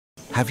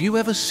Have you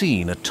ever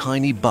seen a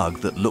tiny bug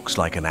that looks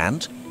like an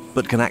ant,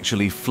 but can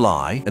actually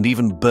fly and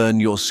even burn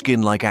your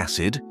skin like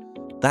acid?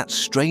 That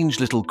strange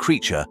little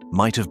creature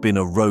might have been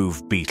a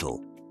Rove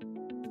beetle.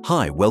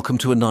 Hi, welcome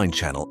to A9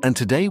 channel, and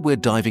today we're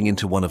diving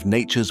into one of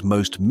nature's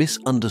most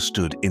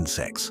misunderstood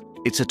insects.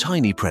 It's a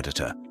tiny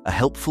predator, a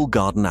helpful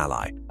garden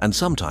ally, and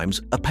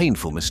sometimes a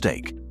painful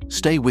mistake.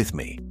 Stay with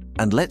me,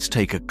 and let's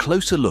take a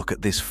closer look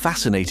at this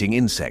fascinating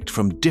insect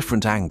from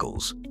different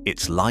angles: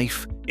 its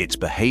life, its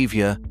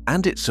behavior,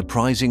 and its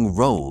surprising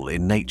role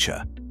in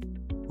nature.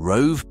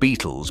 Rove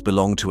beetles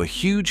belong to a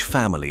huge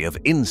family of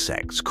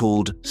insects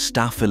called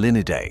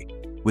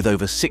Staphylinidae, with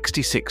over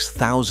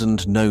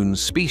 66,000 known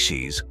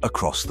species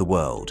across the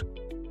world.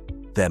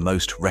 Their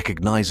most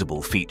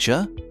recognizable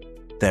feature?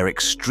 Their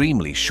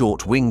extremely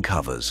short wing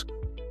covers.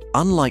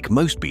 Unlike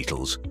most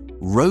beetles,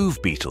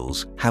 Rove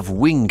beetles have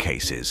wing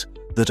cases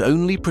that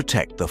only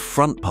protect the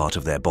front part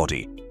of their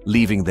body,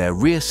 leaving their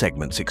rear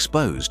segments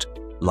exposed,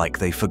 like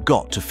they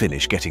forgot to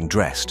finish getting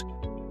dressed.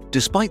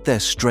 Despite their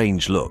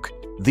strange look,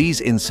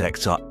 these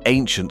insects are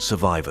ancient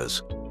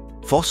survivors.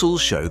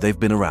 Fossils show they've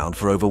been around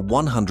for over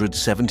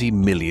 170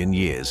 million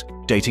years,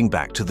 dating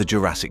back to the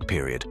Jurassic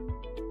period.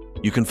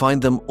 You can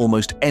find them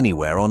almost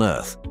anywhere on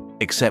Earth,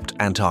 except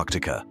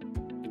Antarctica.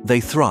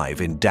 They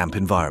thrive in damp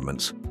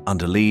environments,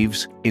 under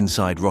leaves,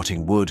 inside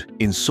rotting wood,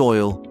 in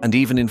soil, and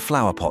even in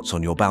flower pots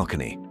on your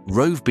balcony.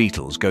 Rove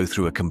beetles go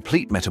through a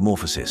complete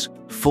metamorphosis,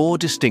 4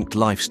 distinct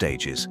life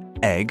stages: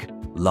 egg,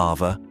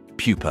 larva,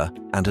 pupa,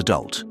 and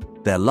adult.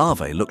 Their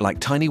larvae look like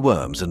tiny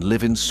worms and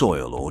live in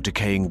soil or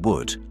decaying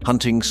wood,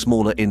 hunting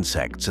smaller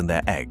insects and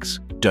their eggs.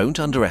 Don't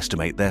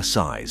underestimate their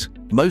size.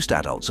 Most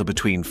adults are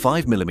between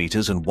 5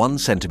 mm and 1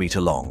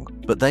 cm long,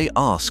 but they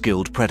are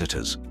skilled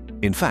predators.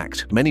 In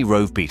fact, many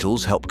Rove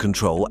beetles help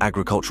control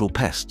agricultural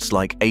pests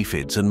like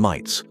aphids and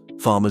mites.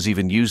 Farmers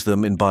even use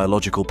them in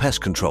biological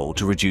pest control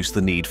to reduce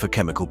the need for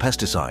chemical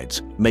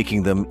pesticides,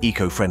 making them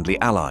eco-friendly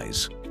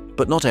allies.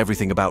 But not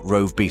everything about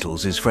Rove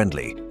beetles is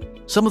friendly.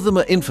 Some of them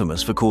are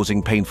infamous for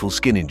causing painful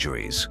skin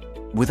injuries,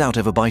 without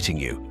ever biting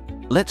you.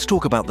 Let's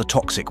talk about the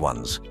toxic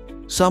ones.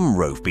 Some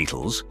Rove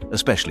beetles,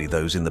 especially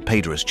those in the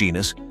Paedorus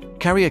genus,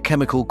 carry a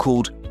chemical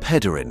called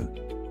pederin.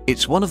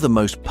 It's one of the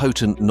most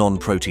potent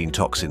non-protein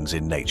toxins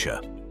in nature.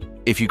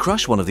 If you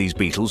crush one of these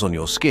beetles on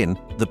your skin,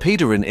 the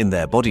pederin in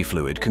their body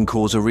fluid can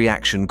cause a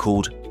reaction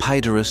called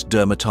Paedorus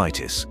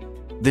dermatitis.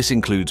 This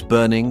includes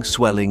burning,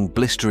 swelling,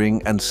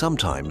 blistering, and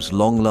sometimes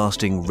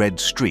long-lasting red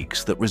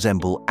streaks that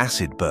resemble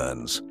acid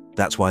burns.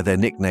 That's why they're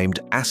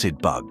nicknamed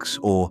acid bugs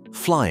or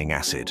flying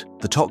acid.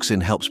 The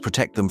toxin helps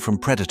protect them from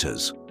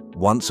predators.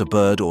 Once a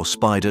bird or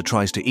spider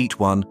tries to eat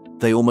one,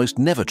 they almost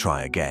never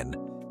try again.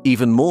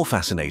 Even more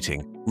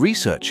fascinating,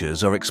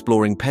 researchers are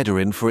exploring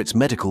pederin for its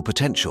medical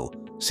potential.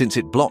 Since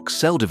it blocks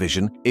cell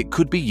division, it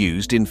could be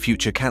used in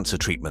future cancer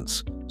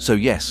treatments. So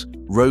yes,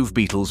 Rove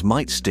beetles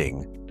might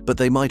sting, but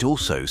they might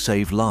also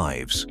save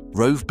lives.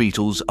 Rove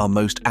beetles are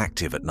most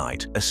active at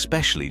night,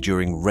 especially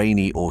during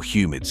rainy or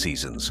humid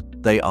seasons.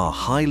 They are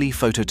highly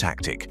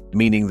phototactic,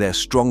 meaning they're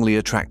strongly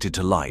attracted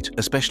to light,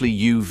 especially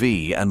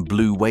UV and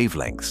blue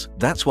wavelengths.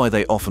 That's why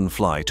they often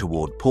fly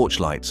toward porch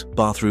lights,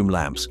 bathroom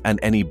lamps, and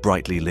any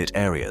brightly lit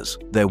areas.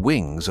 Their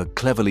wings are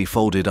cleverly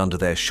folded under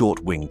their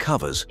short wing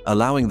covers,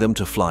 allowing them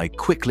to fly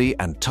quickly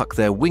and tuck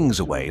their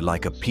wings away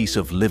like a piece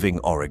of living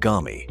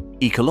origami.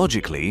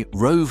 Ecologically,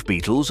 Rove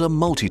beetles are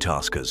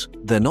multitaskers.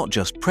 They're not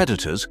just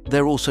predators,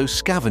 they're also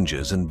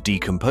scavengers and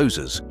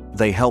decomposers.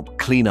 They help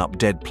clean up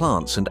dead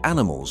plants and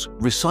animals,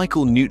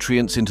 recycle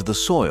nutrients into the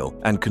soil,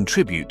 and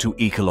contribute to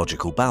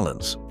ecological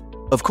balance.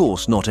 Of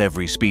course, not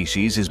every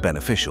species is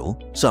beneficial.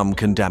 Some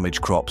can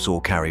damage crops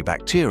or carry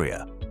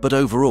bacteria. But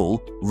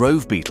overall,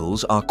 Rove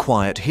beetles are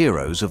quiet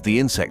heroes of the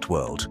insect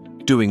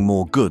world, doing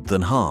more good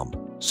than harm.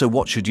 So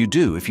what should you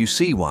do if you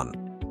see one?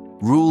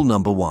 Rule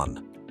number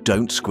 1: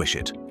 don't squish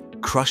it.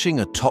 Crushing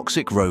a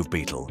toxic Rove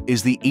beetle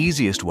is the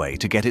easiest way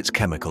to get its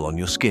chemical on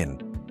your skin.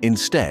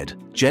 Instead,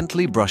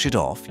 gently brush it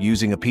off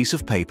using a piece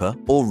of paper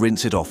or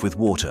rinse it off with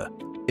water.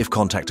 If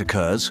contact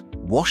occurs,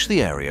 wash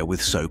the area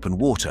with soap and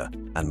water,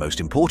 and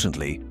most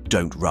importantly,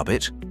 don't rub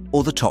it,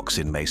 or the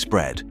toxin may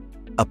spread.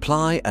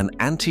 Apply an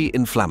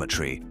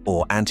anti-inflammatory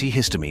or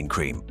antihistamine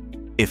cream.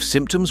 If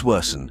symptoms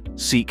worsen,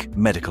 seek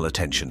medical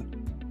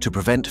attention. To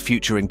prevent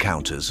future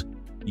encounters,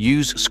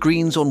 use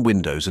screens on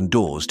windows and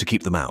doors to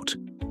keep them out.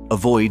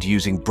 Avoid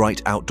using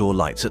bright outdoor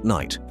lights at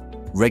night.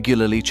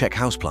 Regularly check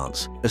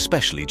houseplants,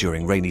 especially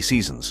during rainy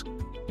seasons.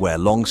 Wear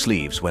long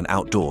sleeves when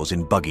outdoors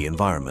in buggy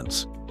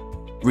environments.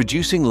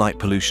 Reducing light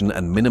pollution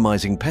and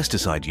minimizing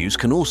pesticide use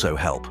can also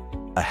help.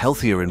 A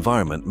healthier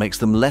environment makes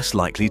them less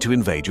likely to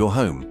invade your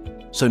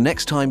home. So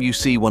next time you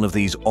see one of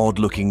these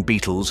odd-looking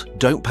beetles,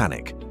 don't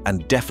panic,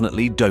 and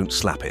definitely don't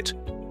slap it.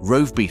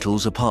 Rove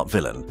beetles are part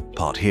villain,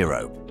 part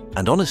hero.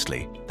 And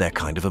honestly, they're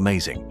kind of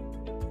amazing.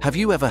 Have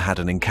you ever had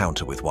an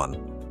encounter with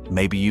one?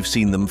 Maybe you've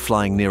seen them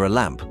flying near a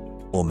lamp,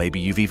 or maybe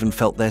you've even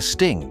felt their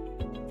sting.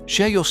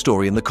 Share your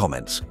story in the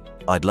comments.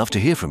 I'd love to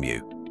hear from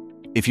you.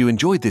 If you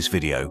enjoyed this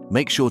video,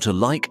 make sure to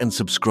like and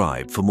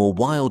subscribe for more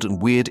wild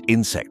and weird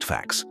insect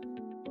facts.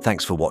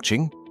 Thanks for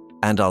watching,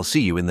 and I'll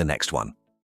see you in the next one.